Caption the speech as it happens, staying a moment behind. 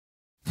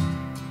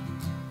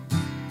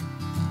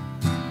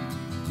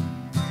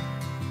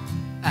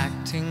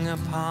Acting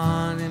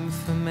upon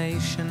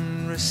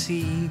information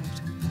received,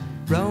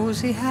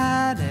 Rosie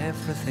had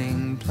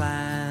everything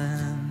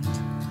planned.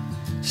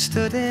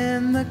 Stood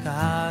in the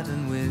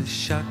garden with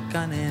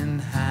shotgun in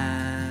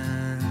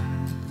hand.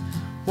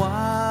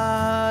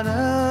 What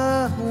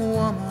a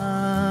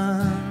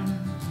woman!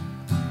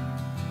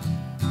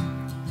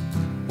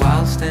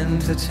 Whilst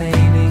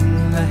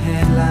entertaining the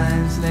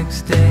headlines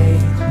next day,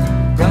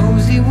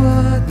 Rosie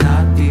would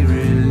not be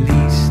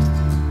released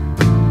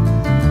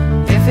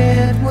if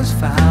it was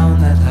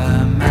found that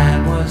her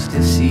man was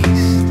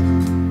deceased.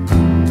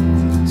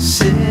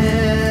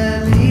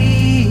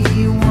 Silly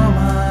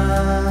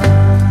woman.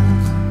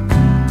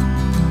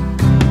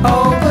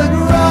 Oh, but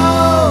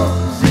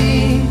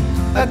Rosie,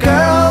 a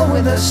girl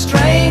with a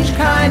strange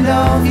kind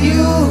of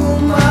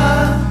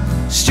humour,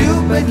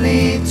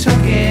 stupidly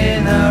took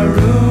in a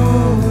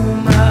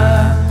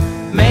rumour,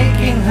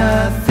 making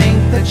her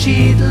think that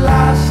she'd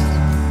lost,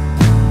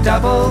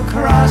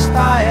 double-crossed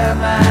by a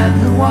man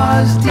who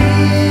was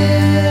dear.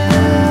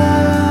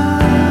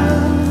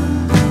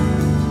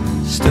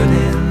 Stood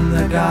in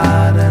the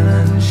garden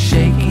and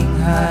shaking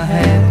her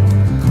head,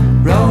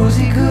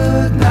 Rosie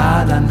could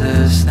not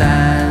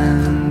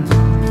understand,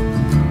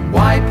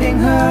 wiping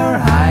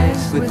her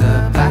eyes with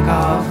the back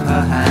of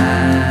her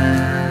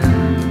hand.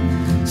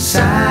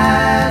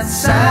 Sad,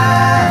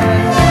 sad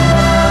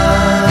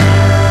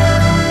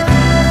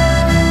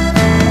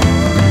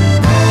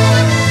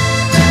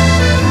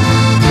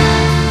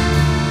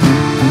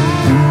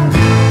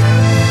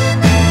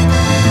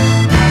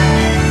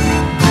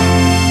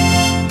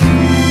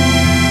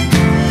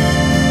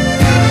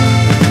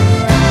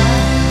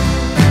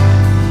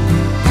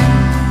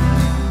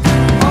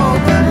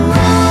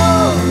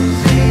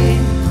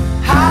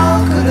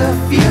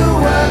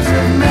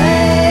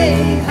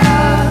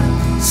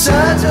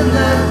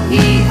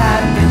he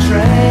had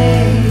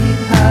betrayed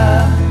her,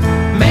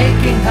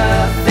 making her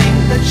think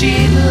that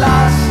she'd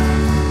lost,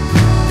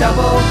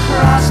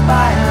 double-crossed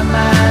by a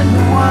man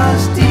who was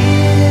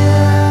dear.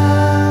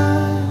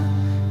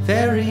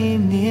 Very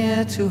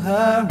near to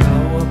her,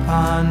 row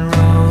upon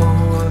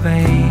row of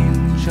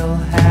angel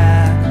heads.